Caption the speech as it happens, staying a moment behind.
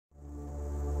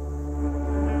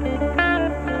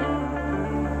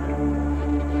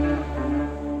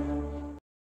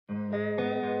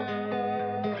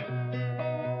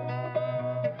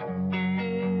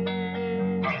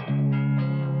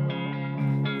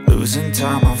Losing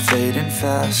time, I'm fading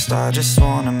fast. I just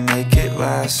wanna make it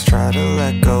last. Try to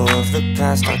let go of the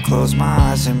past. I close my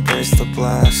eyes, embrace the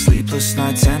blast. Sleepless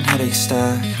nights and headaches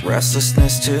stack.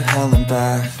 Restlessness to hell and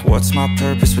back. What's my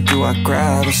purpose, what do I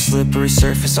grab? A slippery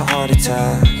surface, a heart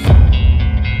attack.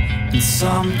 And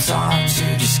sometimes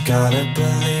you just gotta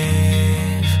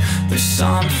believe there's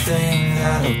something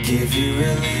that'll give you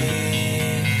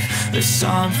relief. There's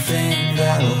something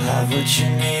that'll have what you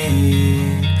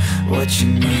need. What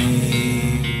you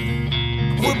need.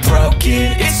 We're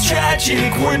broken, it's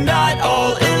tragic. We're not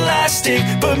all elastic,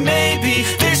 but maybe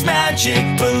there's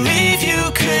magic. Believe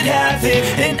you could have it.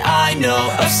 And I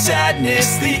know of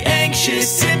sadness, the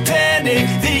anxious and panic,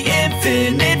 the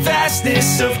infinite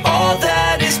vastness of all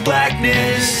that is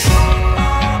blackness.